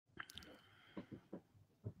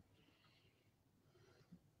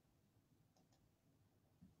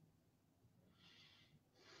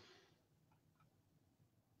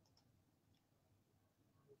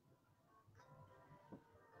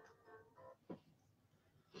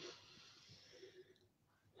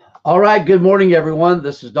All right, good morning, everyone.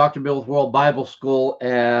 This is Dr. Bill with World Bible School,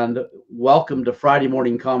 and welcome to Friday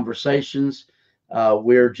Morning Conversations.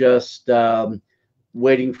 We're just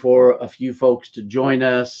waiting for a few folks to join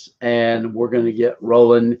us, and we're going to get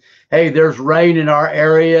rolling. Hey, there's rain in our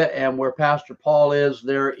area, and where Pastor Paul is,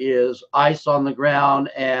 there is ice on the ground,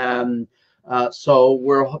 and so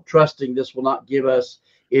we're trusting this will not give us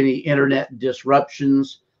any internet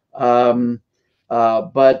disruptions. Yeah,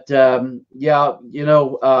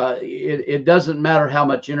 it doesn't matter how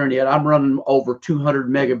much internet. I'm running over 200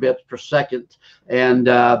 megabits per second, and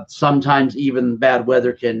sometimes even bad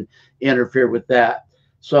weather can interfere with that.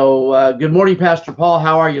 So, good morning, Pastor Paul.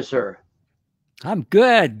 How are you, sir? I'm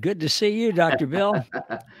good. Good to see you, Dr. Bill.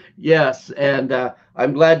 Yes, and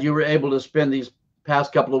I'm glad you were able to spend these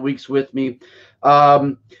past couple of weeks with me.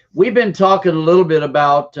 Um, we've been talking a little bit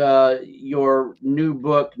about your new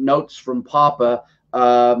book, Notes from Papa,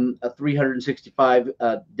 a 365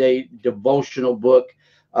 day devotional book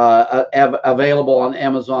available on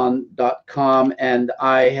Amazon.com. And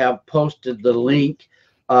I have posted the link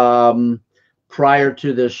prior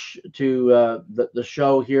to this the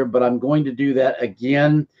show here, but I'm going to do that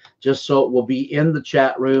again just so it will be in the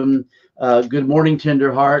chat room. Good morning,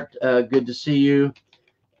 Tenderheart. Good to see you.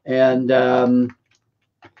 And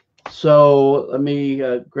so let me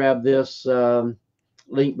grab this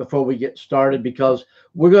link before we get started, because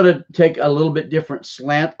we're going to take a little bit different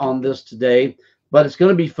slant on this today, but it's going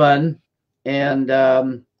to be fun. And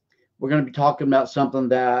we're going to be talking about something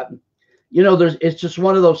that, it's just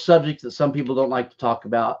one of those subjects that some people don't like to talk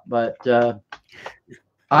about, but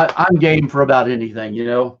I'm game for about anything.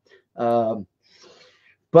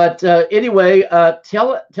 Anyway,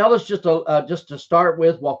 tell us just to start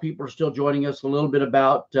with, while people are still joining us, a little bit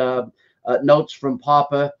about Notes from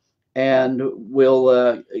Papa, and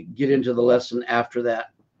we'll get into the lesson after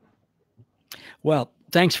that. Well,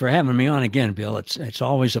 thanks for having me on again, Bill. It's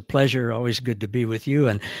always a pleasure, always good to be with you,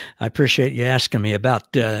 and I appreciate you asking me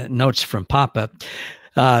about Notes from Papa.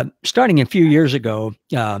 Starting a few years ago,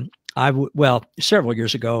 several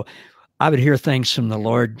years ago, I would hear things from the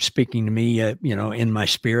Lord speaking to me, in my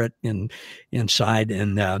spirit and inside,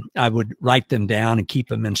 and I would write them down and keep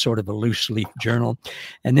them in sort of a loose leaf journal.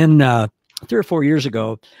 And then 3 or 4 years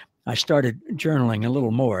ago, I started journaling a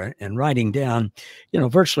little more and writing down,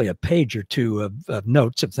 virtually a page or two of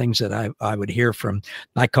notes of things that I would hear from.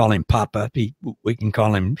 I call him Papa. We can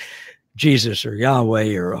call him Jesus or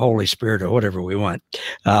Yahweh or Holy Spirit or whatever we want.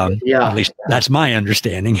 At least that's my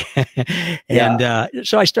understanding. And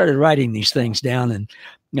so I started writing these things down, and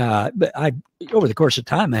but over the course of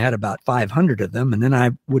time, I had about 500 of them, and then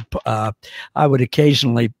I would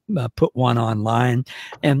occasionally put one online.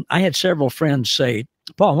 And I had several friends say,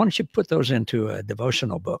 "Paul, why don't you put those into a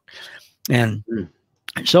devotional book?" And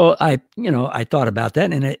so I thought about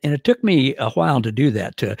that, and it took me a while to do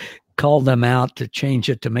that, to call them out, to change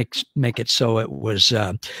it, to make it so it was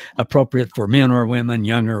appropriate for men or women,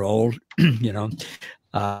 young or old,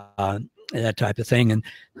 that type of thing, and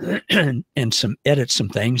edit some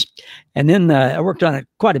things. And then I worked on it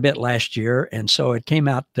quite a bit last year, and so it came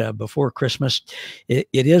out before Christmas. It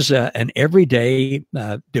is an everyday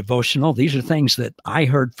devotional. These are things that I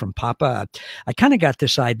heard from Papa. I kind of got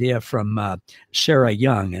this idea from Sarah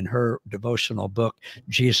Young and her devotional book,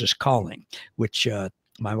 Jesus Calling, which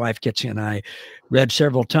my wife Kitsy and I read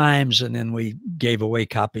several times, and then we gave away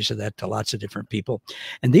copies of that to lots of different people.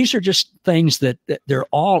 And these are just things that they're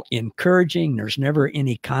all encouraging. There's never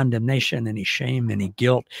any condemnation, any shame, any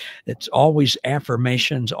guilt. It's always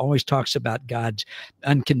affirmations, always talks about God's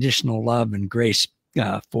unconditional love and grace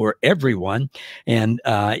for everyone. And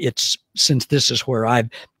since this is where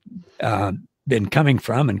I've been coming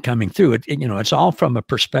from and coming through it, it's all from a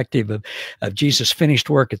perspective of Jesus' finished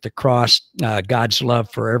work at the cross, God's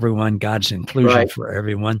love for everyone, God's inclusion for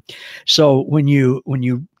everyone. So when you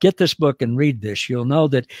get this book and read this, you'll know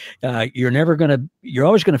that you're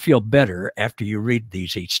always going to feel better after you read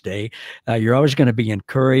these each day. You're always going to be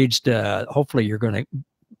encouraged. Hopefully you're going to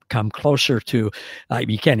come closer to,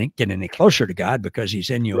 you can't get any closer to God because he's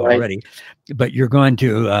in you already, but you're going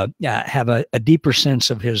to have a deeper sense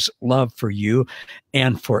of his love for you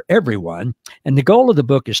and for everyone. And the goal of the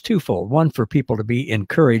book is twofold. One, for people to be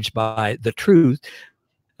encouraged by the truth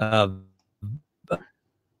of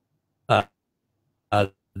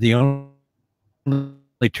the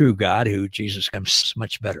only true God, who Jesus comes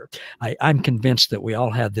much better. I'm convinced that we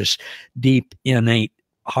all have this deep, innate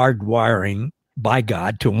hardwiring by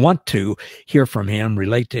God to want to hear from him,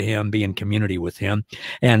 relate to him, be in community with him.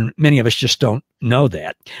 And many of us just don't know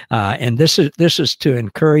that. And this is to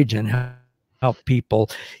encourage and help people,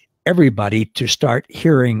 everybody, to start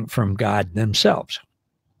hearing from God themselves.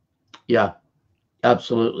 Yeah,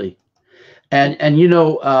 absolutely. And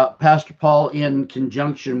Pastor Paul, in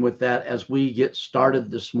conjunction with that, as we get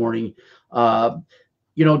started this morning, uh,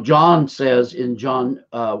 John says in John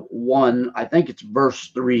 1, I think it's verse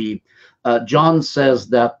 3, John says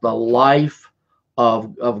that the life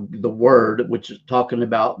of the Word, which is talking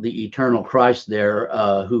about the eternal Christ there,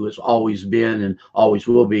 who has always been and always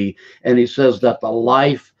will be, and he says that the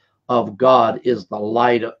life of God is the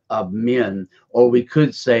light of men, or we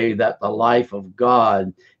could say that the life of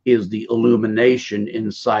God is the illumination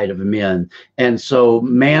inside of men. And so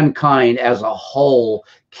mankind as a whole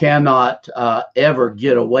cannot ever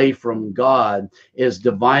get away from God, is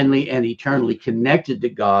divinely and eternally connected to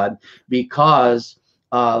God, because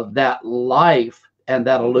that life and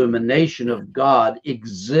that illumination of God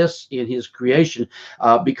exists in his creation,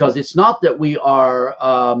 because it's not that we are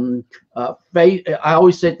I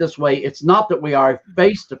always say it this way: it's not that we are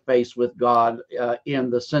face to face with God in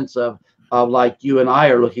the sense of like you and I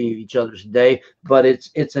are looking at each other today, but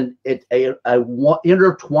it's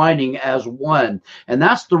intertwining as one, and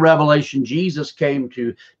that's the revelation Jesus came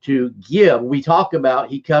to give. We talk about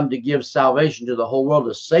he come to give salvation to the whole world,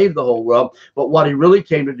 to save the whole world, but what he really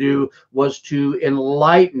came to do was to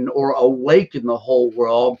enlighten or awaken the whole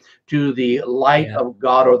world to the light of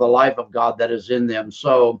God, or the life of God that is in them.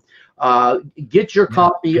 So get your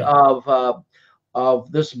copy of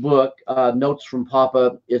this book, Notes from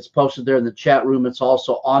Papa. It's posted there in the chat room. It's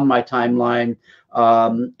also on my timeline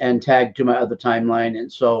and tagged to my other timeline.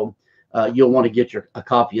 And so you'll want to get a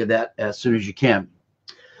copy of that as soon as you can.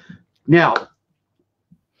 Now,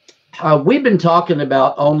 we've been talking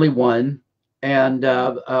about only one. And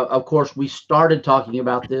of course, we started talking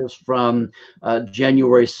about this from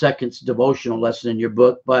January 2nd's devotional lesson in your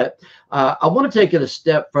book. But I want to take it a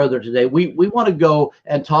step further today. We want to go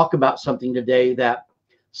and talk about something today that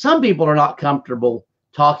some people are not comfortable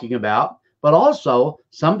talking about, but also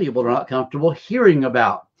some people are not comfortable hearing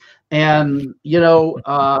about. And,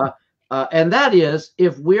 and that is,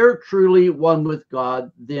 if we're truly one with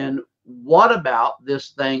God, then what about this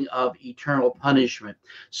thing of eternal punishment?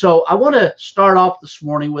 So I want to start off this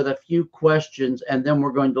morning with a few questions, and then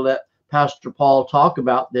we're going to let Pastor Paul talk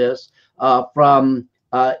about this from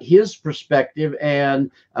his perspective,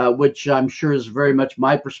 and which I'm sure is very much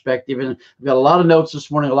my perspective. And we've got a lot of notes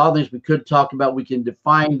this morning, a lot of things we could talk about. We can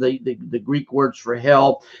define the Greek words for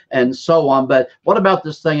hell and so on. But what about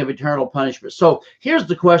this thing of eternal punishment? So here's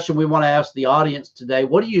the question we want to ask the audience today.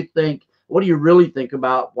 What do you think? What do you really think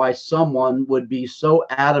about why someone would be so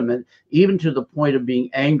adamant, even to the point of being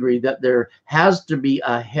angry, that there has to be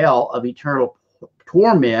a hell of eternal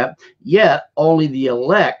torment, yet only the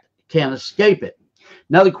elect can escape it?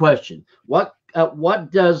 Another question: what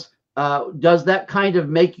does that kind of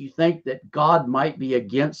make you think that God might be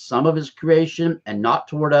against some of his creation and not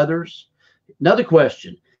toward others? Another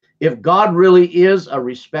question: if God really is a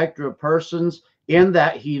respecter of persons, in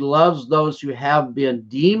that he loves those who have been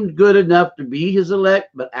deemed good enough to be his elect,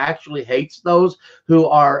 but actually hates those who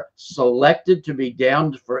are selected to be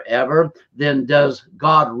damned forever, then does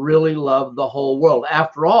God really love the whole world?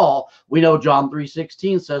 After all, we know John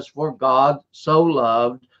 3:16 says, "For God so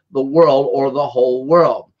loved the world," or the whole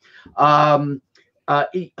world. How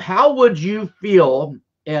would you feel?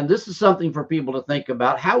 And this is something for people to think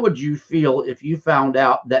about. How would you feel if you found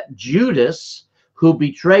out that Judas, who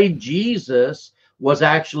betrayed Jesus, was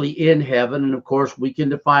actually in heaven? And of course, we can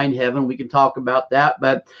define heaven. We can talk about that.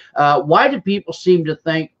 But why do people seem to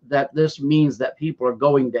think that this means that people are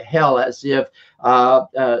going to hell, as if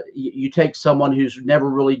you take someone who's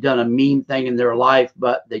never really done a mean thing in their life,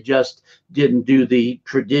 but they just didn't do the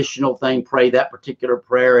traditional thing, pray that particular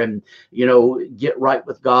prayer, and, get right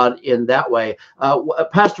with God in that way?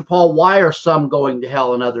 Pastor Paul, why are some going to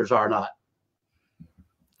hell and others are not?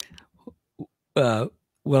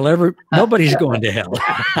 Well, nobody's going to hell.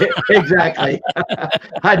 Exactly.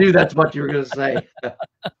 I knew that's what you were going to say.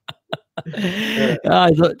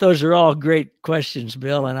 Those are all great questions,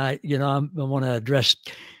 Bill, and I want to address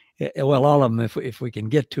all of them if we can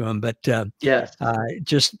get to them. But yes,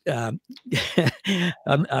 I'm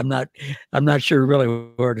not sure really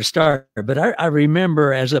where to start. But I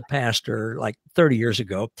remember as a pastor, like 30 years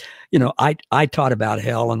ago, I taught about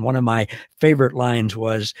hell, and one of my favorite lines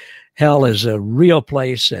was, "Hell is a real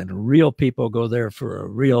place, and real people go there for a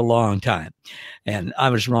real long time." And I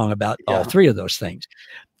was wrong about all three of those things.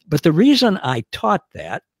 But the reason I taught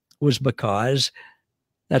that was because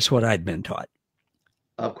that's what I'd been taught.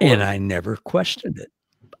 And I never questioned it.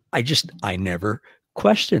 I never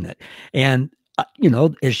questioned it. And,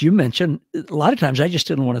 as you mentioned, a lot of times I just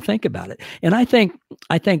didn't want to think about it. And I think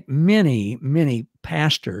many, many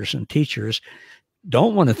pastors and teachers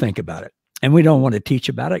don't want to think about it. And we don't want to teach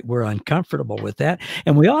about it. We're uncomfortable with that.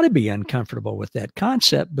 And we ought to be uncomfortable with that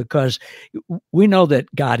concept because we know that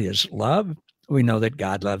God is love. We know that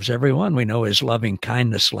God loves everyone. We know his loving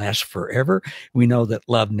kindness lasts forever. We know that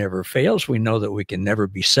love never fails. We know that we can never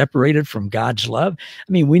be separated from God's love.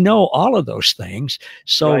 I mean, we know all of those things.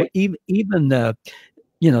 So Right. even the,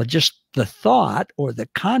 just the thought or the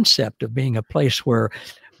concept of being a place where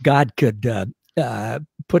God could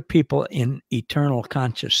put people in eternal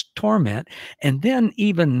conscious torment. And then,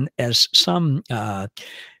 even as some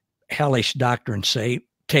hellish doctrines say,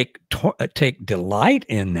 take delight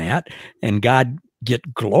in that, and God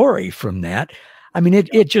get glory from that. I mean,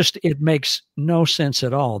 it makes no sense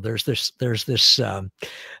at all. There's this oh,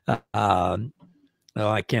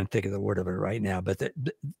 I can't think of the word of it right now, but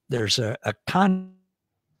there's a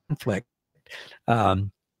conflict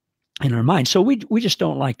in our mind. So we just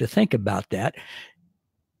don't like to think about that.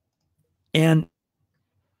 And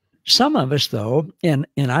some of us, though, and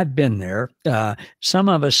I've been there, some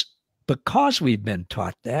of us, because we've been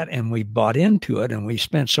taught that and we bought into it and we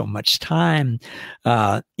spent so much time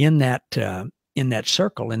in that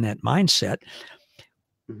circle, in that mindset,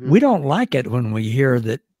 we don't like it when we hear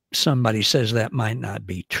that somebody says that might not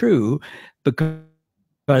be true,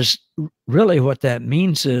 because really what that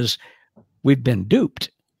means is we've been duped.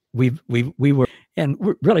 We were, and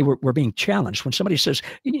we're being challenged. When somebody says,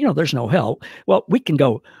 there's no hell, well, we can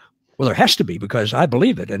go, well, there has to be, because I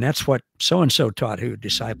believe it. And that's what so-and-so taught who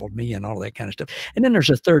discipled me and all that kind of stuff. And then there's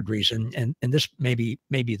a third reason, and this may be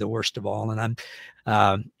the worst of all. And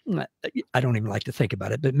I don't even like to think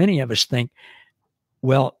about it, but many of us think,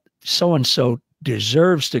 well, so-and-so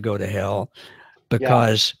deserves to go to hell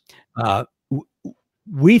because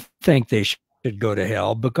we think they should go to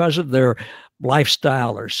hell because of their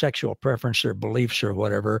lifestyle or sexual preference or beliefs or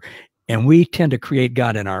whatever. And we tend to create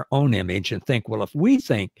God in our own image and think, well, if we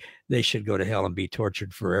think they should go to hell and be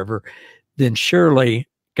tortured forever, then surely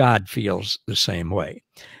God feels the same way.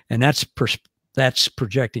 And that's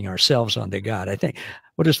projecting ourselves onto God. I think,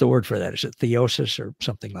 what is the word for that? Is it theosis or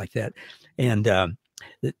something like that? And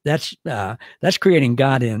that's creating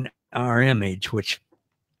God in our image, which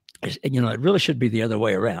is, it really should be the other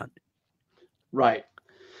way around. Right.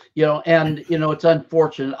 And it's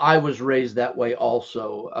unfortunate. I was raised that way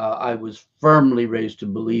also. I was firmly raised to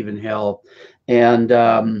believe in hell. And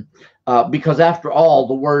because after all,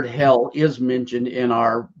 the word hell is mentioned in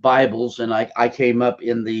our Bibles. And I came up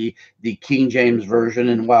in the King James Version.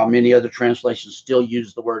 And while many other translations still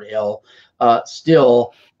use the word hell,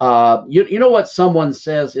 you know what someone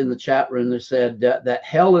says in the chat room? They said that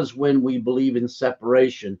hell is when we believe in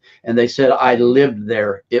separation. And they said, I lived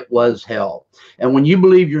there. It was hell. And when you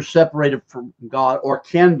believe you're separated from God, or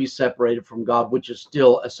can be separated from God, which is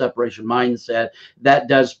still a separation mindset, that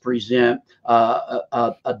does present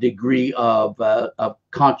a degree of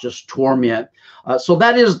conscious torment. So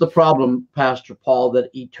that is the problem, Pastor Paul, that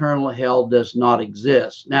eternal hell does not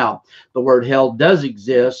exist. Now, the word hell does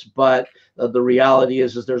exist, but the reality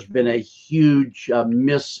is there's been a huge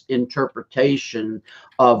misinterpretation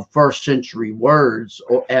of first century words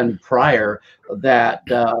and prior that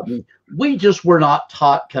we just were not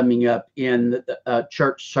taught coming up in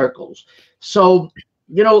church circles. So,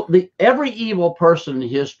 every evil person in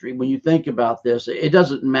history, when you think about this, it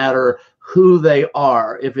doesn't matter who they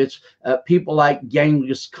are. If it's people like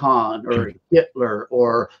Genghis Khan or Hitler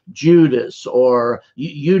or Judas, or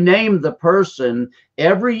you name the person,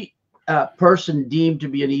 every person deemed to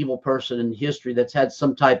be an evil person in history that's had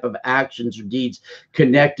some type of actions or deeds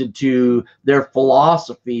connected to their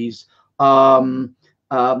philosophies at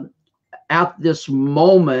this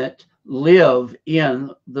moment live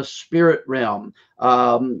in the spirit realm.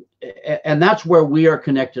 And that's where we are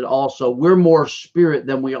connected also. We're more spirit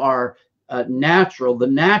than we are natural. The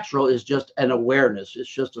natural is just an awareness. It's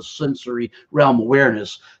just a sensory realm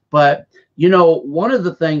awareness. But, one of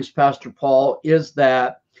the things, Pastor Paul, is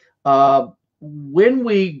that when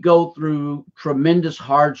we go through tremendous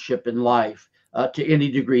hardship in life, to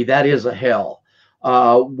any degree, that is a hell.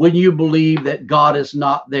 When you believe that God is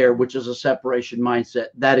not there, which is a separation mindset,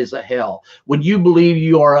 that is a hell. When you believe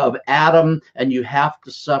you are of Adam and you have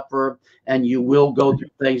to suffer and you will go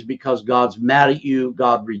through things because God's mad at you,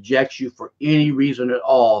 God rejects you for any reason at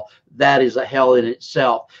all, that is a hell in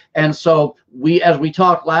itself. And so as we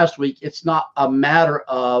talked last week, it's not a matter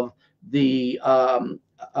of it's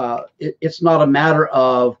not a matter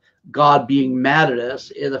of God being mad at us.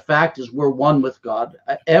 The fact is we're one with God.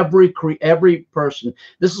 Every person.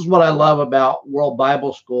 This is what I love about World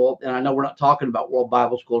Bible School, and I know we're not talking about World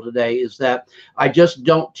Bible School today, is that I just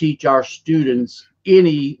don't teach our students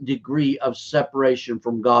any degree of separation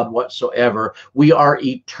from God whatsoever. We are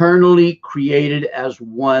eternally created as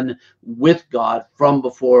one with God from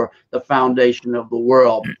before the foundation of the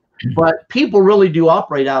world. But people really do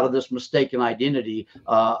operate out of this mistaken identity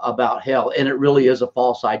about hell, and it really is a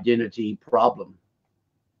false identity problem.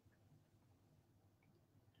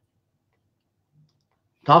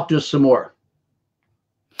 Talk to us some more.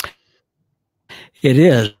 It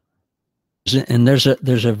is, and there's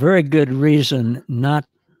a very good reason not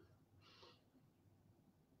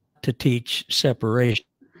to teach separation.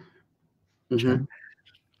 Mm-hmm.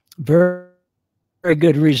 Very, very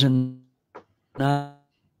good reason not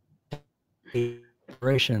to teach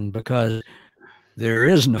separation, because there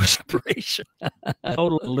is no separation.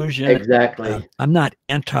 Total illusion. Exactly. I'm not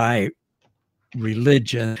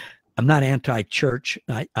anti-religion. I'm not anti-church.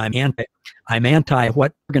 I'm anti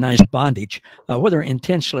what organized bondage, whether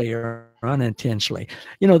intentionally or unintentionally.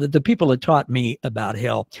 You know, the people that taught me about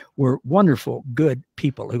hell were wonderful, good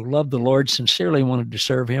people who loved the Lord, sincerely wanted to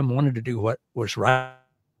serve Him, wanted to do what was right.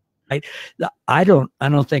 I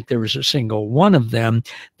don't think there was a single one of them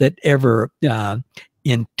that ever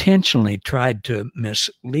intentionally tried to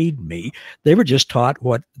mislead me. They were just taught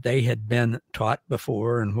what they had been taught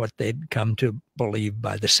before and what they'd come to believe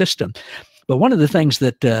by the system. But one of the things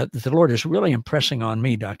that the Lord is really impressing on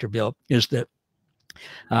me, Dr. Bill, is that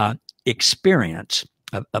experience,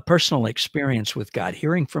 a personal experience with God,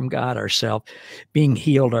 hearing from God ourselves, being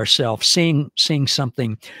healed ourselves, seeing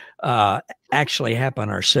something actually happen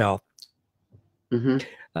ourselves. Mm-hmm.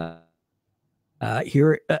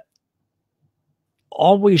 Here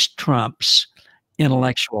always trumps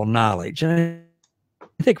intellectual knowledge. And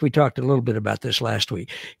I think we talked a little bit about this last week.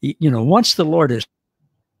 You know, once the Lord has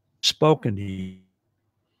spoken to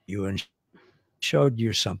you and showed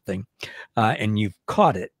you something, and you've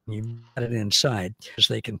caught it, you've got it inside, as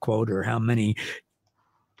they can quote, or how many,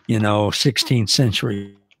 16th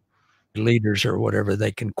century leaders or whatever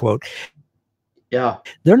they can quote. Yeah.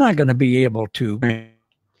 They're not going to be able to.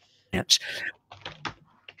 And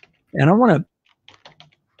I want to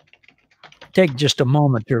take just a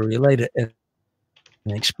moment to relate an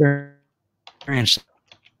experience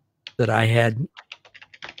that I had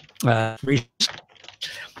recently.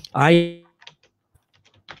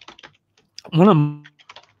 One of my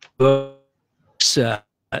books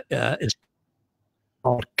is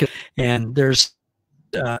called, and there's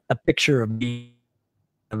a picture of me,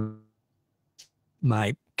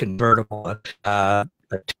 my convertible, a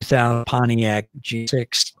 2000 Pontiac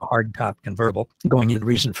G6 hardtop convertible, going in the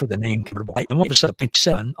reason for the name convertible. And one of us,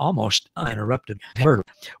 7, almost uninterrupted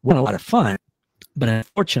convertible. Wasn't a lot of fun, but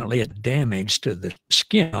unfortunately it damaged to the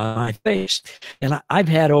skin on my face. And I've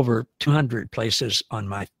had over 200 places on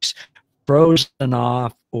my face frozen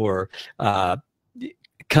off or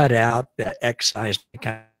cut out, excised,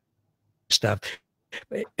 kind of stuff.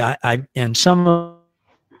 And some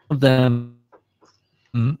of them,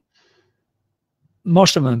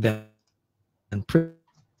 most of them have been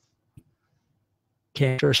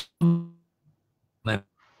cancerous, have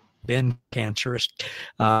been cancerous.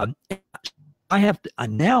 I have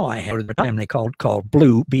now I have the time they called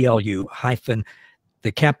blue, BLU hyphen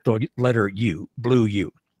the capital letter U, blue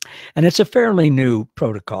U. And it's a fairly new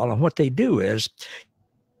protocol. And what they do is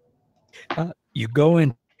you go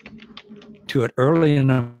into it early in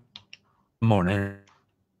the morning,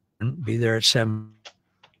 be there at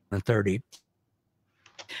 7:30,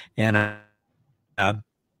 and a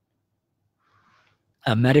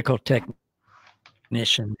medical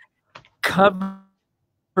technician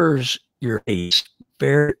covers your face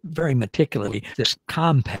very, very meticulously, this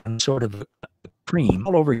compound, sort of a cream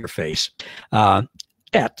all over your face.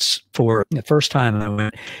 That's for the first time I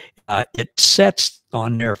went, it sets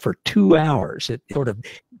on there for 2 hours. It sort of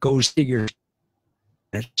goes to your,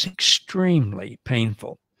 it's extremely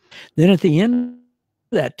painful. Then at the end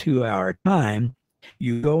of that 2-hour time,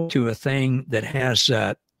 you go to a thing that has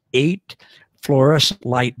 8 fluorescent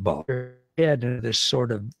light bulbs. Head into this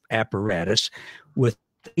sort of apparatus with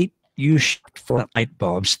 8 fluorescent light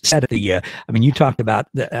bulbs set at the. I mean, you talked about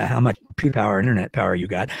how much computer power, internet power you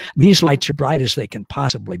got. These lights are bright as they can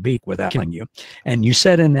possibly be without killing you, and you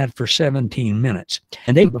set in that for 17 minutes.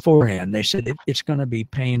 And beforehand, they said it's going to be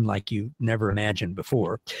pain like you never imagined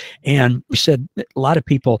before. And we said a lot of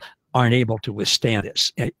people aren't able to withstand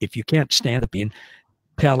this. If you can't stand the pain,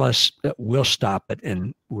 tell us, we'll stop it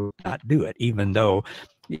and we'll not do it, even though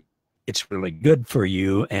it's really good for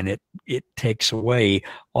you and it takes away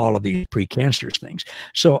all of these precancerous things.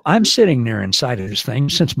 So I'm sitting there inside of this thing,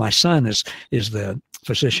 since my son is the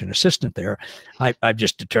physician assistant there, I've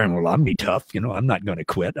just determined, well, I'm be tough. I'm not going to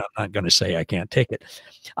quit. I'm not going to say I can't take it.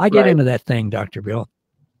 I get into that thing, Dr. Bill,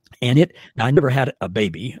 and I never had a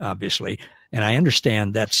baby, obviously, and I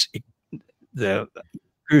understand that's the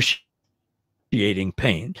excruciating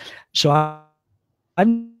pain. So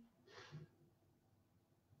I've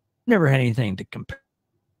never had anything to compare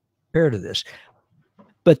to this,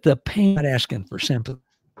 but the pain, not asking for sympathy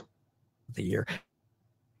here,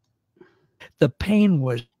 the pain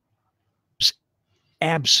was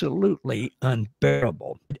absolutely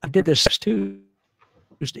unbearable. I did this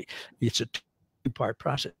Tuesday. It's a 2-part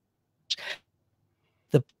process.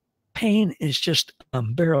 The pain is just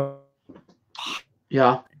unbearable.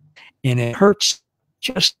 Yeah. And it hurts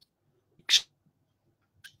just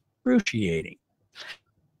excruciating.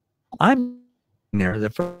 I'm there the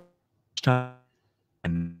first time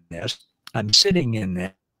in this. I'm sitting in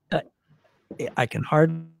that. I can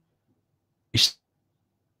hardly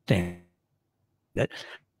stand it.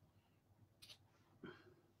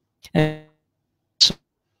 And so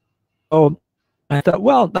I thought,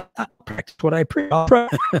 well, I'll practice what I preach.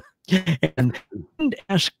 And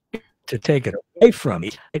ask to take it away from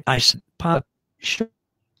me. I said, Pop, show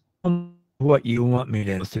me what you want me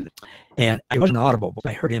to do. And I wasn't audible, but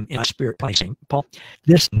I heard him in my spirit saying, Paul,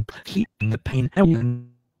 this heat and the pain, I don't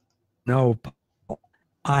know, Paul,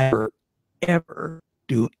 I ever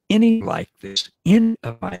do any like this in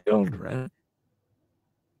my children.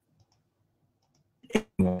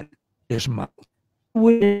 Anyone is my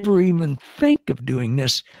would ever even think of doing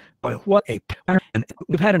this. But what a and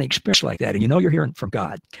we've had an experience like that, and you're hearing from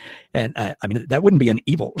God, and I mean that wouldn't be an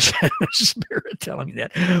evil spirit telling me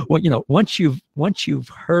that. Well, once you've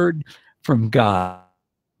heard from God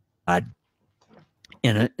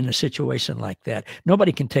in a situation like that,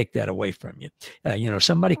 nobody can take that away from you.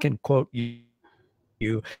 Somebody can quote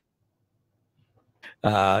you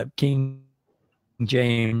King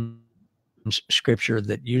James scripture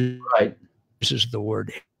that uses the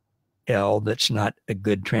word hell. That's not a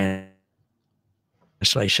good translation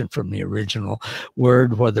from the original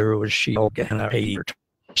word, whether it was Sheol, Gehenna, or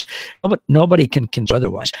but nobody can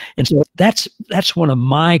otherwise. And so that's one of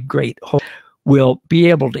my great hopes. We'll be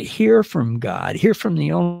able to hear from God, hear from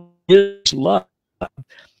the only His love,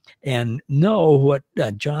 and know what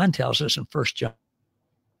John tells us in 1 John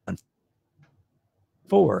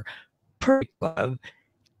 4. Perfect love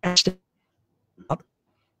casts out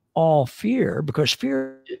all fear, because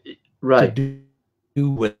fear to do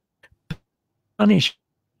with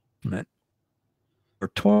punishment or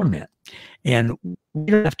torment, and we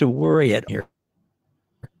don't have to worry it here,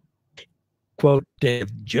 quote, day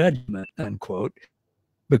of judgment, unquote,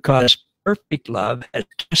 because perfect love has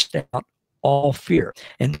cast out all fear,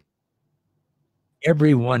 and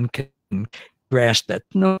everyone can grasp that.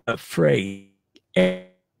 Not afraid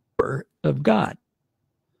ever of God.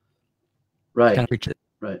 Right.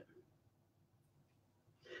 Right.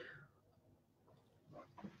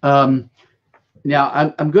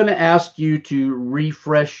 Now, I'm going to ask you to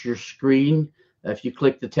refresh your screen. If you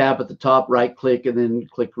click the tab at the top, right click, and then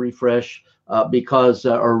click refresh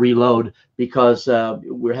or reload, because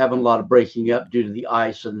we're having a lot of breaking up due to the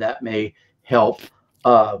ice, and that may help.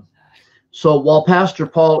 So while Pastor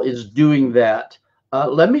Paul is doing that,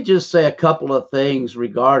 let me just say a couple of things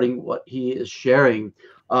regarding what he is sharing.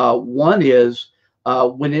 One is,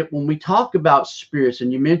 when we talk about spirits,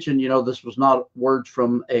 and you mentioned, this was not words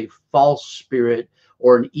from a false spirit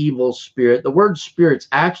or an evil spirit. The word spirits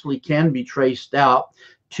actually can be traced out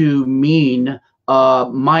to mean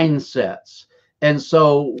mindsets. And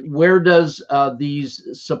so where does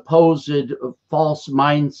these supposed false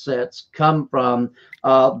mindsets come from?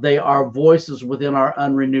 They are voices within our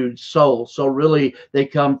unrenewed soul. So really, they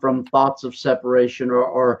come from thoughts of separation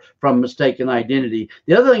or from mistaken identity.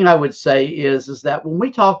 The other thing I would say is that when we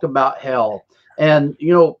talk about hell, and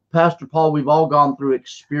Pastor Paul, we've all gone through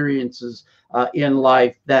experiences in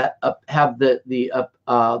life that have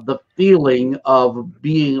the feeling of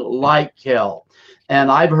being like hell. And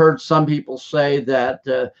I've heard some people say that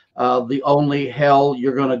the only hell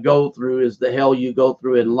you're going to go through is the hell you go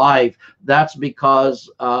through in life. That's because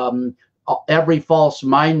every false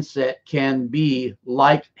mindset can be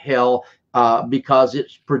like hell because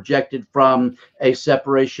it's projected from a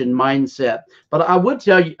separation mindset. But I would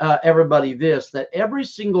tell you, everybody this, that every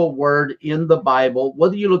single word in the Bible,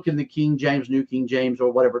 whether you look in the King James, New King James, or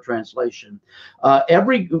whatever translation,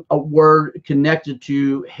 every word connected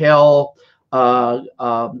to hell,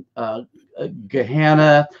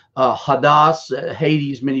 Gehenna, Hades,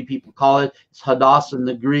 Hades, many people call it. It's Hades in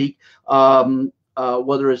the Greek.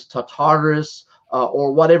 Whether it's Tartarus,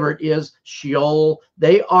 or whatever it is, Sheol,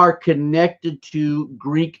 they are connected to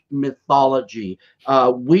Greek mythology.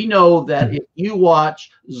 We know that if you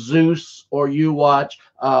watch Zeus or you watch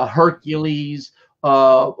Hercules,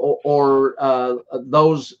 or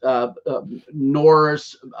those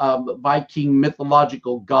Norse Viking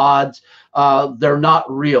mythological gods, they're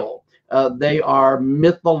not real. They are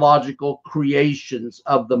mythological creations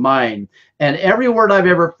of the mind. And every word I've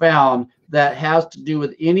ever found that has to do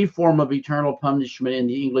with any form of eternal punishment in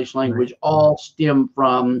the English language all stem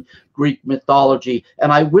from Greek mythology.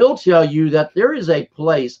 And I will tell you that there is a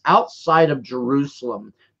place outside of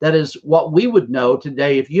Jerusalem that is what we would know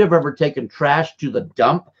today. If you have ever taken trash to the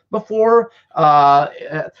dump before,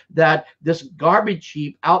 that this garbage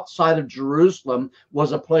heap outside of Jerusalem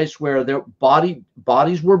was a place where their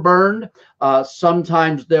bodies were burned.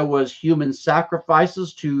 Sometimes there was human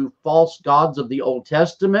sacrifices to false gods of the Old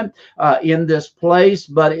Testament in this place,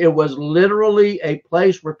 but it was literally a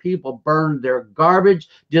place where people burned their garbage,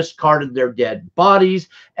 discarded their dead bodies,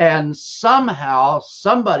 and somehow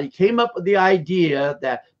somebody came up with the idea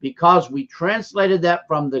that because we translated that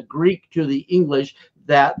from the Greek to the English,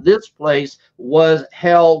 that this place was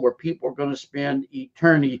hell where people are going to spend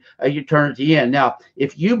eternity in. Now,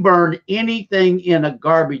 if you burn anything in a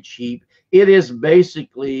garbage heap, it is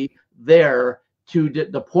basically there to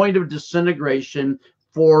the point of disintegration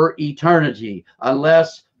for eternity,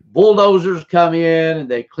 unless bulldozers come in and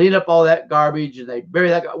they clean up all that garbage and they bury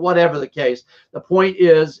that, whatever the case. The point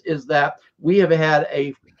is that we have had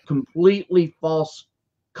a completely false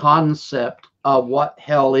concept of what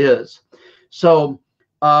hell is. So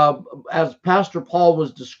as Pastor Paul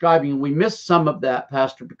was describing, we missed some of that,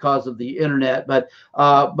 Pastor, because of the internet. But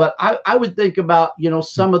I would think about,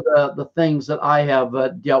 some of the things that I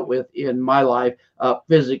have dealt with in my life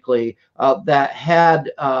physically that had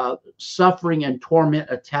suffering and torment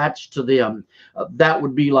attached to them. That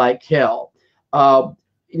would be like hell.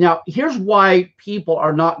 Now, here's why people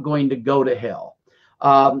are not going to go to hell.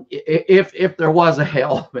 If there was a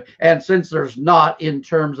hell, and since there's not in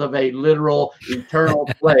terms of a literal eternal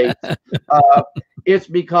place, it's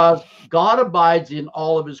because God abides in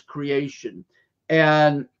all of his creation.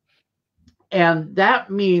 And that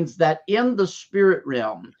means that in the spirit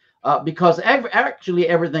realm, because actually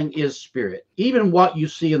everything is spirit. Even what you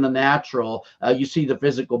see in the natural, you see the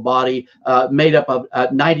physical body made up of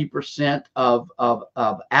 90% of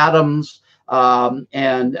atoms.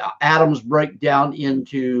 And atoms break down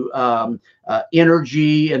into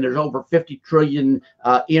energy, and there's over 50 trillion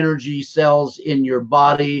energy cells in your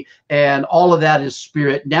body, and all of that is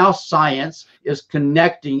spirit. Now science is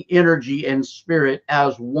connecting energy and spirit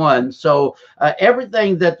as one. So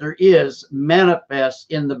everything that there is manifests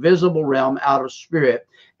in the visible realm out of spirit.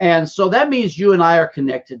 And so that means you and I are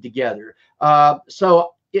connected together.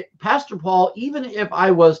 Pastor Paul, even if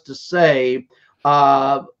I was to say,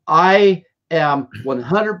 I am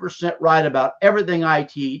 100% right about everything I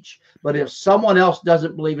teach, but if someone else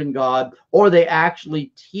doesn't believe in God, or they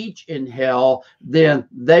actually teach in hell, then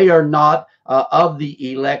they are not of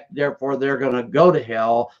the elect, therefore they're going to go to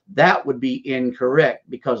hell. That would be incorrect,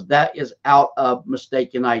 because that is out of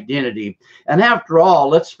mistaken identity. And after all,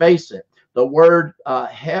 let's face it, the word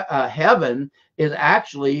heaven is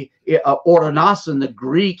actually oranos in the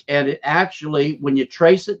Greek, and it actually, when you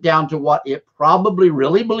trace it down to what it probably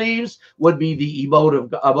really believes, would be the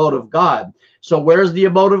abode of God. So where's the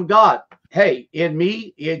abode of God? Hey, in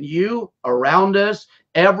me, in you, around us,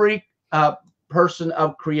 every person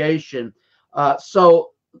of creation.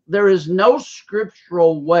 So there is no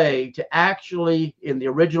scriptural way to actually, in the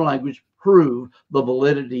original language, prove the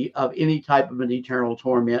validity of any type of an eternal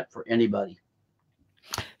torment for anybody.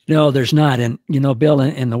 No, there's not. And, Bill,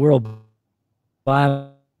 in the World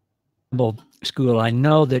Bible School, I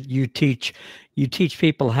know that you teach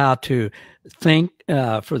people how to think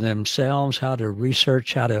for themselves, how to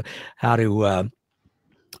research, how to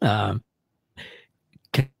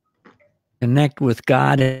connect with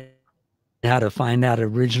God, and how to find out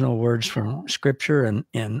original words from Scripture,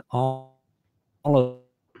 and all of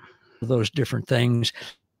those different things.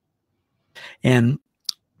 And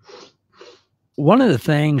one of the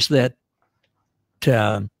things that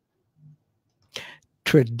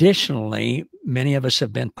traditionally many of us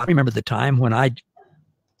have been, I remember the time when I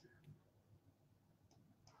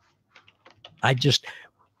just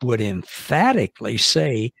would emphatically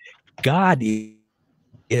say God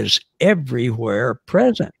is everywhere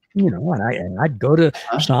present. And I'd go to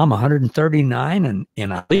Psalm 139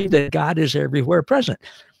 and I believe that God is everywhere present.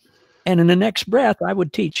 And in the next breath, I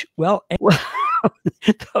would teach, there's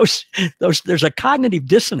a cognitive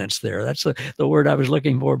dissonance there. That's the word I was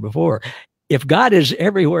looking for before. If God is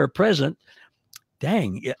everywhere present,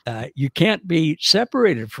 dang, you can't be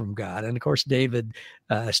separated from God. And of course, David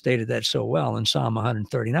stated that so well in Psalm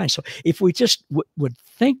 139. So if we just would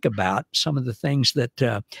think about some of the things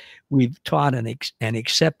that we've taught and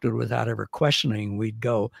accepted without ever questioning, we'd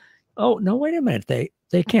go, oh, no, wait a minute. They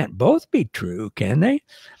can't both be true, can they?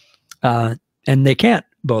 And they can't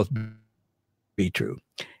both be true.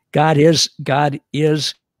 God is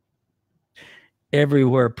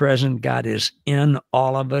everywhere present. God is in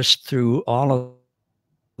all of us through all of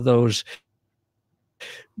those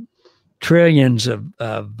trillions of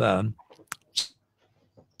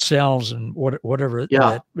cells and whatever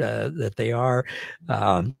that they are,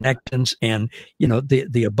 nectins, and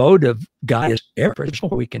the abode of God is everywhere.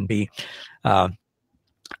 We can be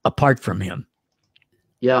apart from Him.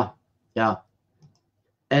 Yeah.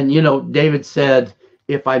 And David said,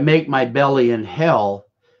 "If I make my belly in hell,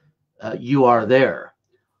 you are there."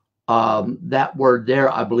 That word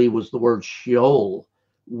there, I believe, was the word Sheol,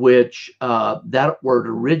 which that word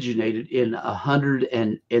originated in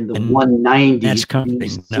 190 That's coming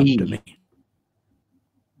up to me.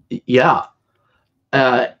 Yeah.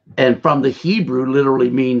 And from the Hebrew literally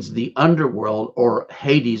means the underworld, or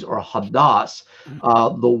Hades, or Hades.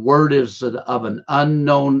 The word is of an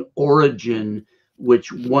unknown origin,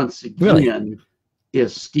 which once again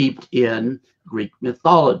is steeped in Greek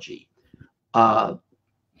mythology.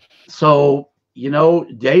 So,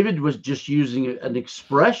 David was just using an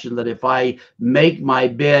expression that if I make my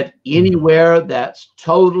bed anywhere that's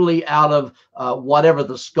totally out of whatever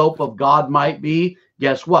the scope of God might be,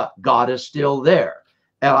 guess what? God is still there.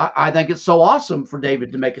 And I think it's so awesome for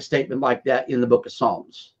David to make a statement like that in the book of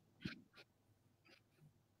Psalms.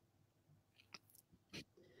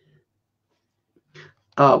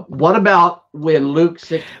 What about when Luke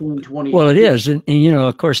 16:20? Well, it is. And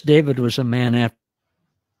of course, David was a man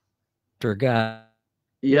after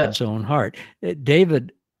God's own heart.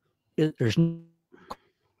 David, there's no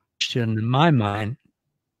question in my mind.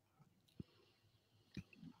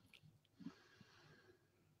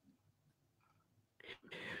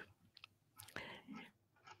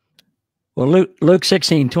 Well, Luke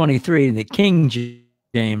 16:23, the King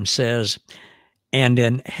James says, "And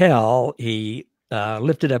in hell he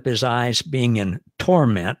lifted up his eyes, being in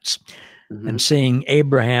torments, and seeing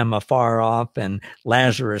Abraham afar off and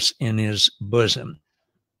Lazarus in his bosom."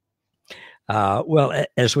 Well,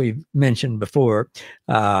 as we mentioned before,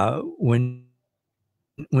 when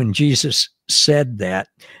Jesus said that,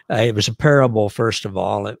 it was a parable. First of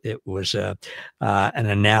all, it was an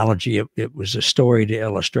analogy. It was a story to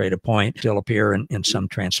illustrate a point. Still appear in some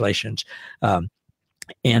translations, and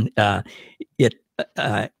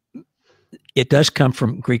it does come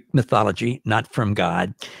from Greek mythology, not from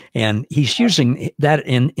God. And he's using that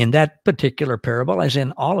in that particular parable, as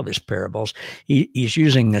in all of his parables, he's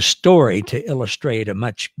using the story to illustrate a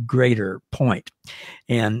much greater point.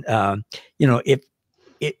 And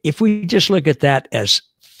if we just look at that as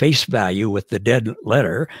face value with the dead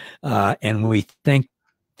letter, and we think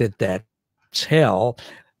that that's hell,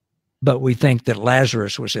 but we think that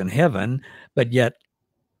Lazarus was in heaven, but yet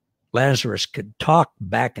Lazarus could talk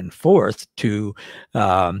back and forth to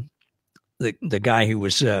the guy who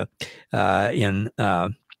was in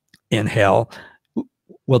hell.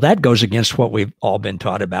 Well, that goes against what we've all been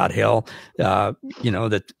taught about hell. That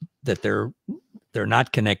they're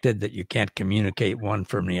not connected, that you can't communicate one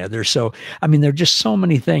from the other. So, I mean, there are just so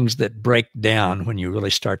many things that break down when you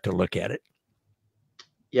really start to look at it.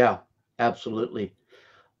 Yeah, absolutely.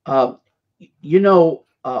 One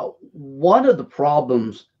of the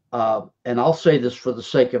problems, and I'll say this for the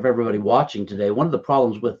sake of everybody watching today, one of the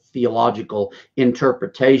problems with theological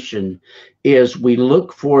interpretation is we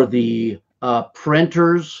look for the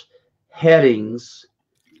printer's headings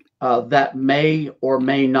that may or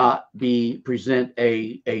may not present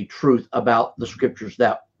a truth about the scriptures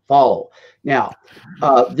that follow. Now,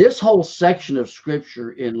 this whole section of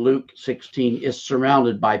scripture in Luke 16 is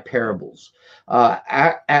surrounded by parables.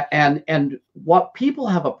 And what people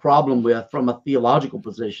have a problem with from a theological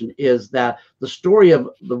position is that the story of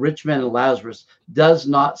the rich man and Lazarus does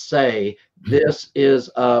not say this is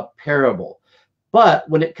a parable. But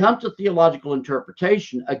when it comes to theological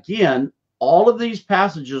interpretation, again, all of these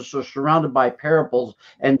passages are surrounded by parables,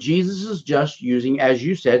 and Jesus is just using, as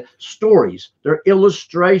you said, stories. They're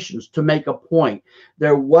illustrations to make a point.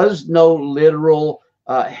 There was no literal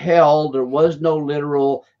hell. There was no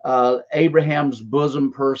literal Abraham's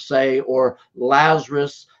bosom per se, or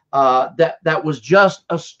Lazarus. That was just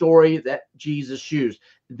a story that Jesus used.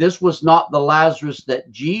 This was not the Lazarus that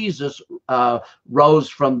Jesus rose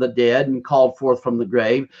from the dead and called forth from the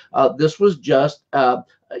grave. This was just,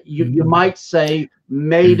 you might say,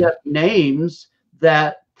 made up names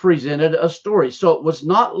that presented a story. So it was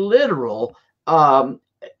not literal.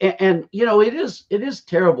 And you know, it is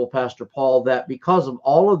terrible, Pastor Paul, that because of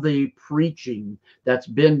all of the preaching that's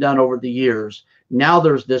been done over the years, now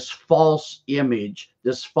there's this false image,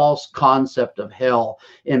 this false concept of hell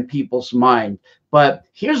in people's mind. But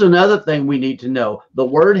here's another thing we need to know. The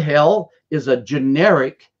word hell is a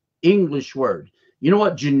generic English word. You know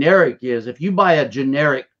what generic is? If you buy a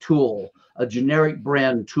generic tool, a generic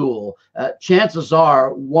brand tool, chances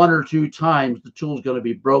are 1 or 2 times the tool is going to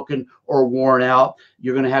be broken or worn out.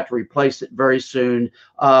 You're going to have to replace it very soon.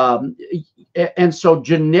 And so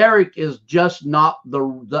generic is just not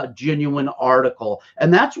the genuine article.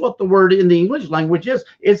 And that's what the word in the English language is.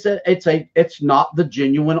 It's not the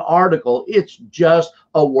genuine article. It's just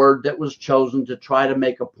a word that was chosen to try to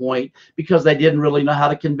make a point because they didn't really know how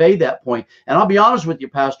to convey that point. And I'll be honest with you,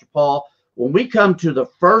 Pastor Paul, when we come to the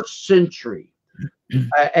 1st century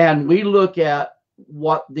and we look at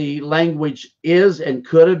what the language is and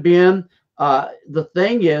could have been, the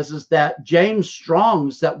thing is that James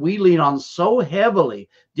Strong's that we lean on so heavily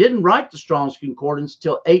didn't write the Strong's Concordance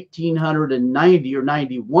till 1890 or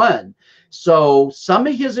 91. So some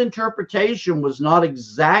of his interpretation was not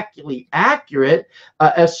exactly accurate,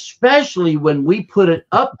 especially when we put it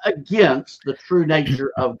up against the true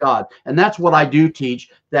nature of God. And that's what I do teach,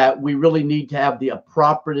 that we really need to have the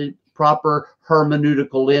proper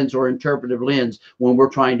hermeneutical lens or interpretive lens when we're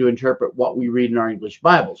trying to interpret what we read in our English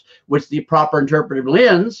Bibles, which the proper interpretive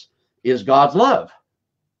lens is God's love.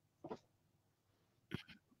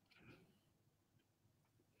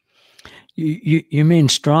 You mean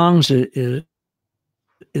Strong's is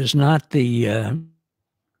not the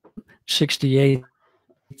 68th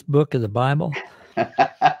book of the Bible?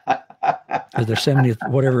 Or the 70th,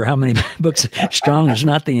 whatever, how many books? Strong is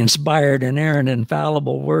not the inspired, inerrant,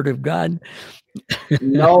 infallible Word of God.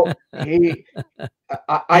 No,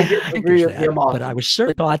 I disagree with him on. But I was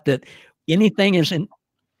certainly taught that anything is in,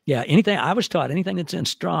 anything I was taught, anything that's in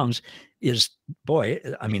Strong's is, boy,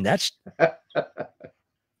 I mean, that's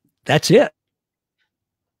it.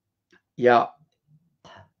 Yeah.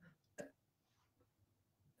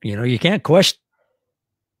 You know, you can't question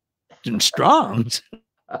Strong's.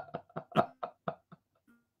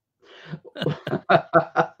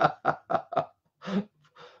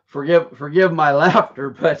 Forgive my laughter,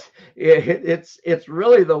 but it's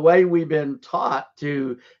really the way we've been taught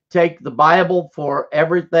to take the Bible for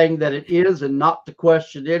everything that it is and not to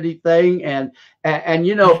question anything. And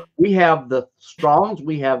you know, we have the Strongs,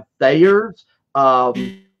 we have Thayer's,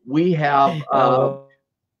 we have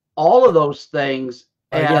all of those things.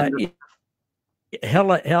 And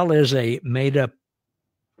hell is a made up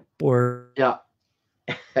word. Yeah.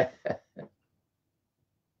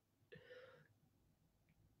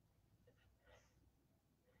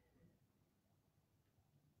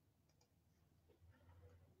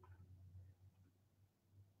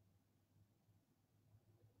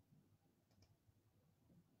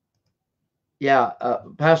 Yeah,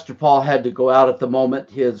 Pastor Paul had to go out at the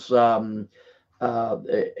moment. His and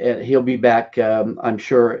he'll be back, I'm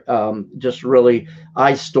sure. Just really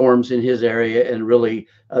ice storms in his area and really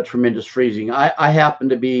tremendous freezing. I happen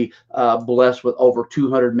to be blessed with over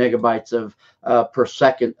 200 megabytes of per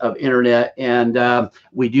second of internet, and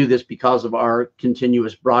we do this because of our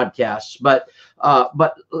continuous broadcasts. But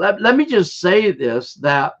let me just say this: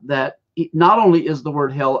 that not only is the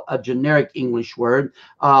word hell a generic English word,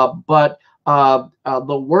 but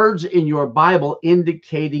the words in your Bible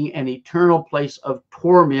indicating an eternal place of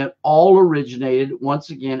torment all originated once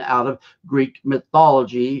again out of Greek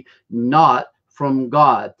mythology, not from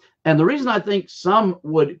God. And the reason I think some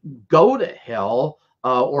would go to hell,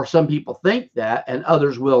 or some people think that, and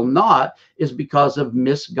others will not, is because of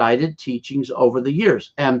misguided teachings over the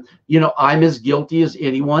years. And, you know, I'm as guilty as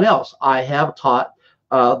anyone else. I have taught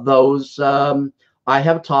those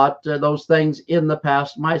things in the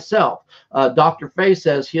past myself. Dr. Fay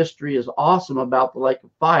says history is awesome about the lake of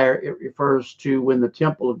fire. It refers to when the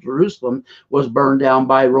temple of Jerusalem was burned down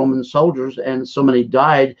by Roman soldiers, and so many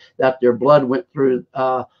died that their blood went through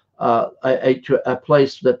a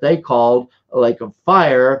place that they called a lake of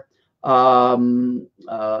fire. A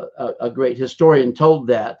great historian told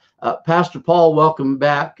that. Pastor Paul, welcome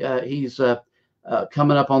back. He's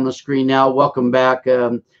coming up on the screen now. Welcome back.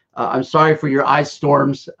 I'm sorry for your ice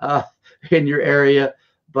storms in your area,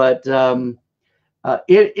 but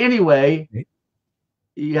anyway,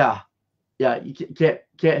 yeah, you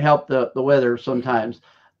can't help the weather sometimes.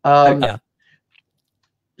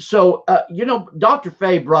 So you know, Dr.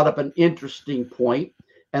 Fay brought up an interesting point,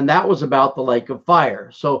 and that was about the lake of fire.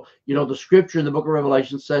 So, the scripture in the book of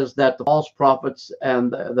Revelation says that the false prophets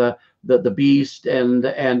and the beast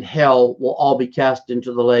and hell will all be cast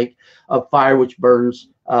into the lake of fire, which burns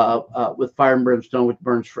with fire and brimstone, which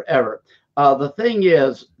burns forever. The thing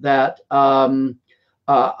is that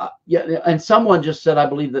yeah, and someone just said, I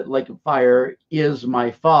believe that lake of fire is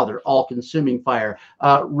my Father, all-consuming fire.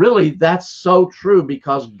 Really, that's so true,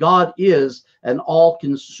 because God is an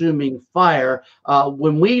all-consuming fire.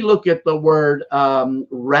 When we look at the word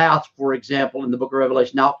wrath, for example, in the book of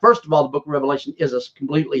Revelation. Now, first of all, the book of Revelation is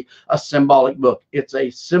completely a symbolic book. It's a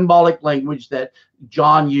symbolic language that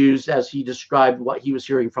John used as he described what he was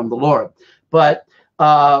hearing from the Lord. But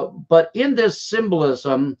in this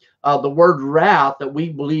symbolism, the word wrath, that we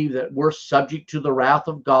believe that we're subject to the wrath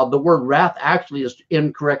of God, the word wrath actually is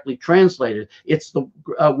incorrectly translated. It's the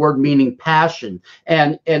word meaning passion.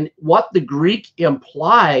 And what the Greek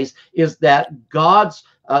implies is that God's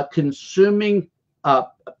consuming,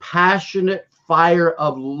 passionate fire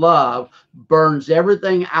of love burns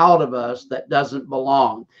everything out of us that doesn't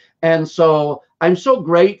belong. And so I'm so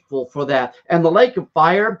grateful for that. And the lake of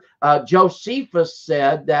fire, Josephus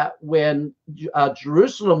said that when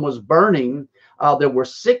Jerusalem was burning, there were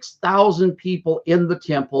 6,000 people in the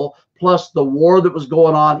temple, plus the war that was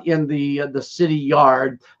going on in the city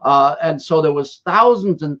yard. And so there was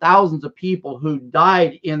thousands and thousands of people who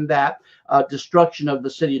died in that destruction of the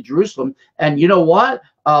city of Jerusalem. And you know what?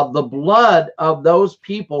 The blood of those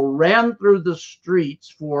people ran through the streets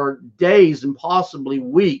for days and possibly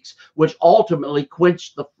weeks, which ultimately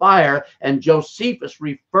quenched the fire. And Josephus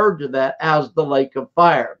referred to that as the lake of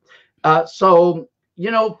fire. So,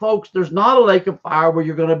 folks, there's not a lake of fire where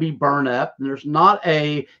you're going to be burned up. And there's not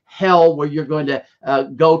a hell where you're going to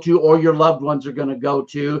go to, or your loved ones are going to go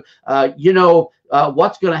to.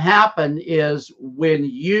 What's going to happen is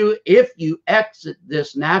if you exit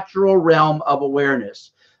this natural realm of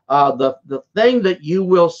awareness, the thing that you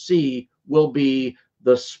will see will be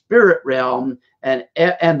the spirit realm and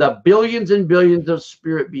the billions and billions of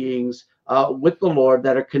spirit beings with the Lord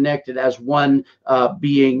that are connected as one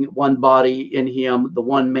being, one body in Him, the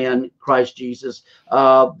one man, Christ Jesus.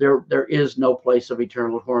 There is no place of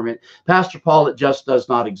eternal torment. Pastor Paul, it just does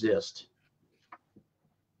not exist.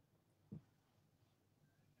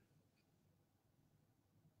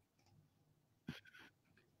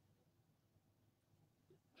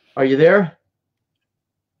 Are you there?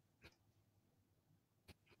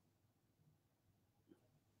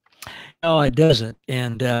 No, it doesn't.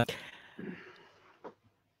 And I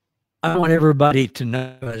want everybody to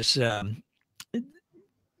know, as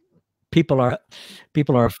people are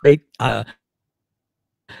afraid of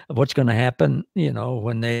what's going to happen,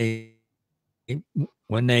 when they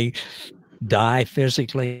die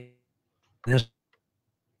physically. This,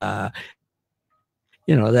 that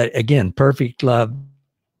again, perfect love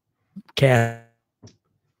cast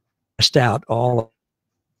out all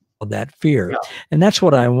of that fear. Yeah. And that's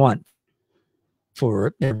what I want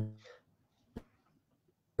for everyone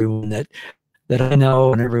that I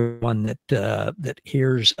know, and everyone that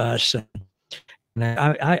hears us. And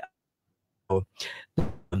I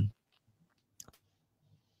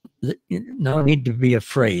no need to be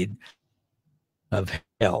afraid of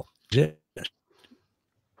hell.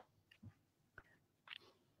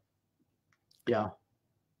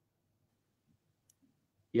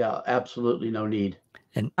 Yeah, absolutely no need.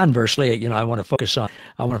 And conversely, I want to focus on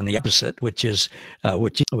the opposite, which is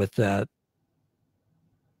with the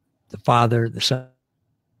Father, the Son,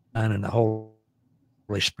 and the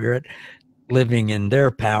Holy Spirit living in their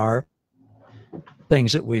power,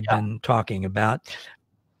 things that we've been talking about.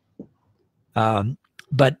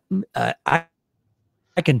 But I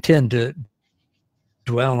can tend to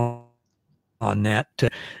dwell on that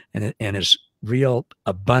and its real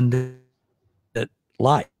abundant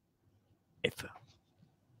life.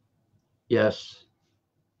 Yes.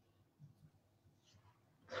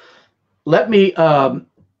 Let me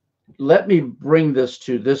bring this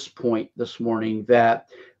to this point this morning, that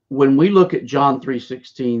when we look at John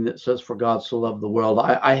 3:16, that says, "For God so loved the world,"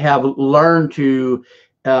 I have learned to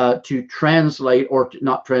translate, or to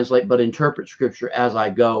not translate, but interpret Scripture as I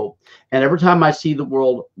go. And every time I see the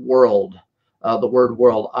word world,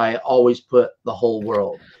 I always put the whole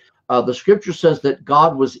world. The Scripture says that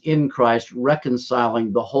God was in Christ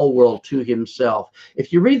reconciling the whole world to Himself.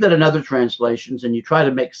 If you read that in other translations and you try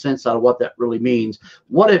to make sense out of what that really means,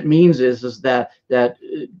 what it means is that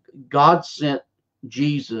God sent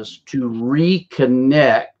Jesus to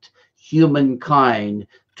reconnect humankind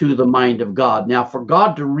to the mind of God. Now, for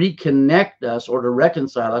God to reconnect us or to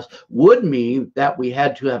reconcile us would mean that we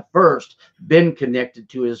had to have first been connected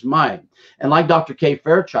to his mind. And like Dr. Kay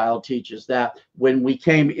Fairchild teaches, that when we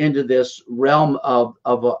came into this realm of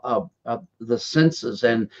the senses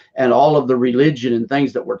and all of the religion and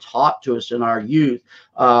things that were taught to us in our youth,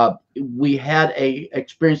 we had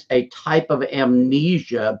experienced a type of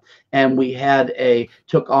amnesia, and we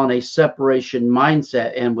took on a separation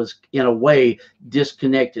mindset and was in a way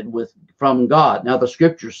disconnected from God. Now the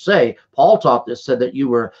scriptures say, Paul taught this, said that you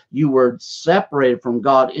were separated from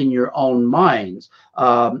God in your own minds.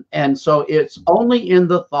 And so it's only in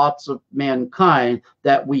the thoughts of mankind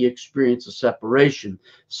that we experience a separation.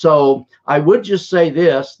 So I would just say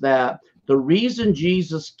this, that the reason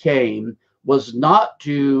Jesus came was not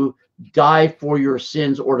to die for your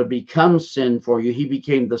sins or to become sin for you. He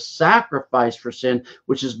became the sacrifice for sin,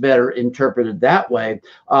 which is better interpreted that way.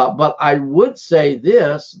 But I would say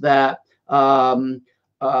this, that the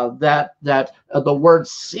word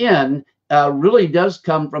sin really does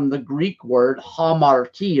come from the Greek word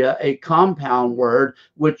hamartia, a compound word,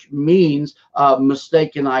 which means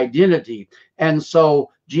mistaken identity. And so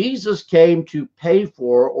Jesus came to pay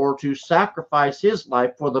for or to sacrifice his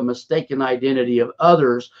life for the mistaken identity of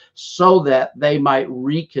others, so that they might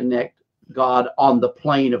reconnect God on the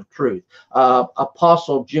plane of truth.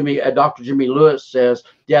 Dr. Jimmy Lewis says,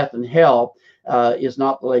 death and hell is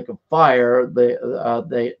not the lake of fire.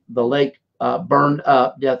 The lake burned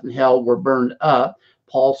up. Death and hell were burned up.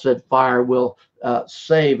 Paul said fire will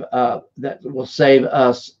save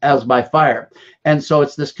us as by fire. And so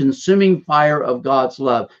it's this consuming fire of God's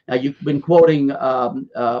love. Now you've been quoting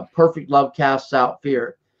perfect love casts out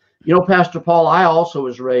fear. You know, Pastor Paul, I also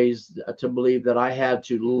was raised to believe that I had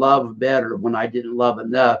to love better when I didn't love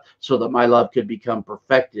enough, so that my love could become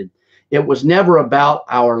perfected. It was never about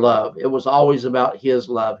our love. It was always about his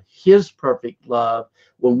love, his perfect love.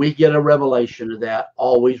 When we get a revelation of that,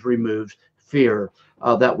 always removes fear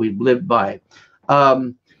that we've lived by.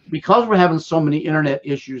 Because we're having so many internet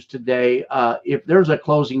issues today, if there's a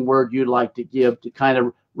closing word you'd like to give to kind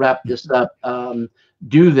of wrap this up,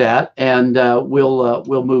 do that, and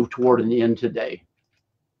we'll move toward an end today.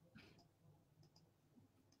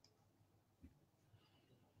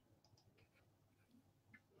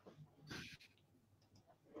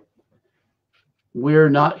 We're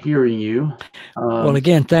not hearing you. Well,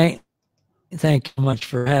 again, thank you so much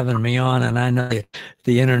for having me on. And I know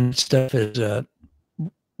the internet stuff has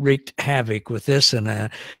wreaked havoc with this, and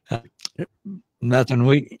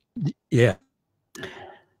nothing yeah.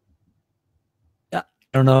 I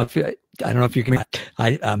don't know if you can.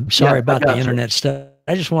 I'm sorry about the internet stuff.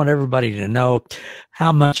 I just want everybody to know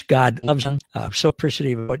how much God loves them. I'm so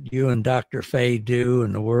appreciative of what you and Dr. Fay do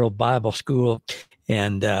in the World Bible School,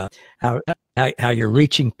 and how you're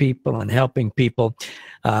reaching people and helping people,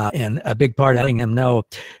 and a big part of letting them know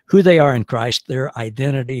who they are in Christ, their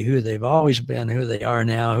identity, who they've always been, who they are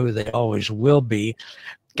now, who they always will be.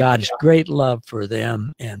 God's great love for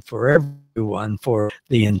them and for everyone, for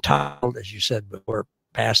the entire, as you said before,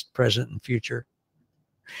 past, present, and future.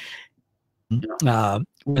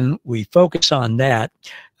 When we focus on that,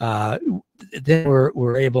 then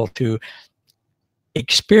we're able to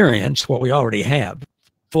experience what we already have,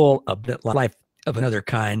 full of life of another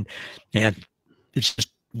kind, and it's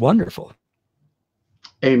just wonderful.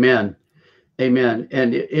 Amen. Amen.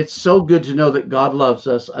 And it's so good to know that God loves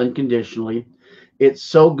us unconditionally. It's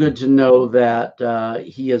so good to know that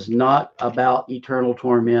he is not about eternal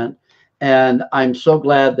torment. And I'm so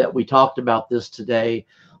glad that we talked about this today.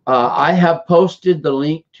 I have posted the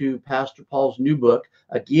link to Pastor Paul's new book.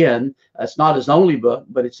 Again, it's not his only book,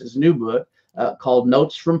 but it's his new book called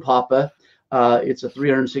Notes from Papa. It's a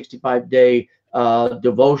 365-day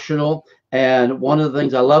devotional. And one of the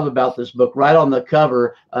things I love about this book, right on the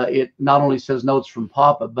cover, it not only says Notes from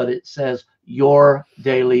Papa, but it says Your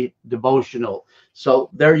Daily Devotional. So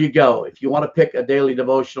there you go. If you want to pick a daily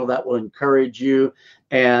devotional that will encourage you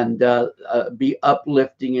and be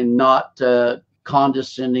uplifting and not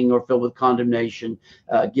condescending or filled with condemnation,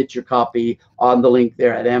 get your copy on the link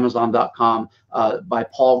there at Amazon.com by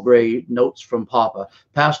Paul Gray, Notes from Papa.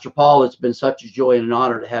 Pastor Paul, it's been such a joy and an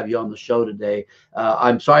honor to have you on the show today.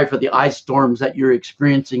 I'm sorry for the ice storms that you're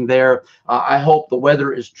experiencing there. I hope the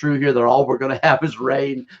weather is true here, that all we're going to have is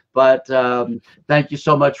rain. But thank you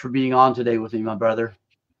so much for being on today with me, my brother.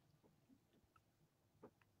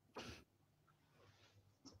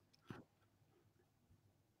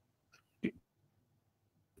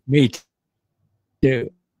 Me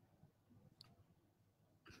too.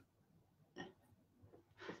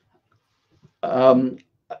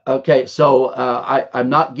 Okay, so I'm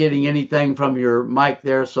not getting anything from your mic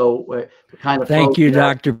there, so we're kind of Thank you, frozen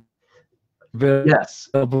up. Dr. Bill. Yes.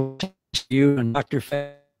 You and Dr.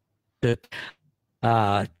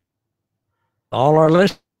 Uh, all our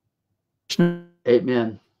listeners.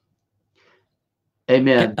 Amen.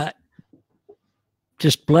 Amen.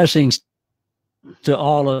 Just blessings to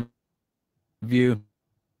all of you.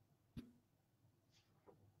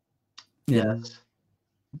 Yes. And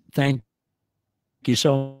thank you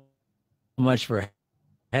so much for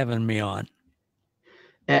having me on.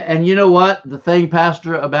 And you know what? The thing,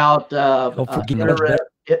 Pastor, about internet,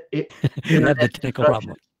 internet the technical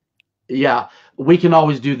problem. Yeah, we can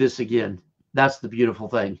always do this again. That's the beautiful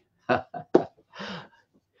thing.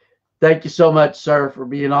 Thank you so much, sir, for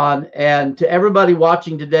being on. And to everybody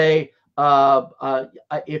watching today,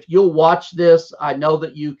 if you'll watch this, I know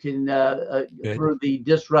that you can, through the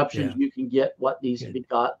disruptions, you can get what needs to be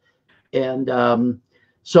got. And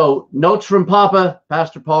so, Notes from Papa,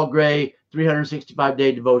 Pastor Paul Gray,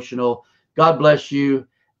 365-day devotional. God bless you.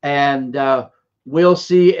 And we'll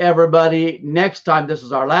see everybody next time. This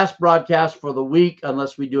is our last broadcast for the week,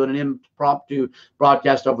 unless we do an impromptu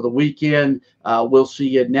broadcast over the weekend. We'll see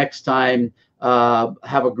you next time.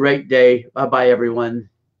 Have a great day. Bye-bye, everyone.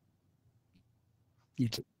 You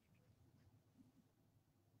too.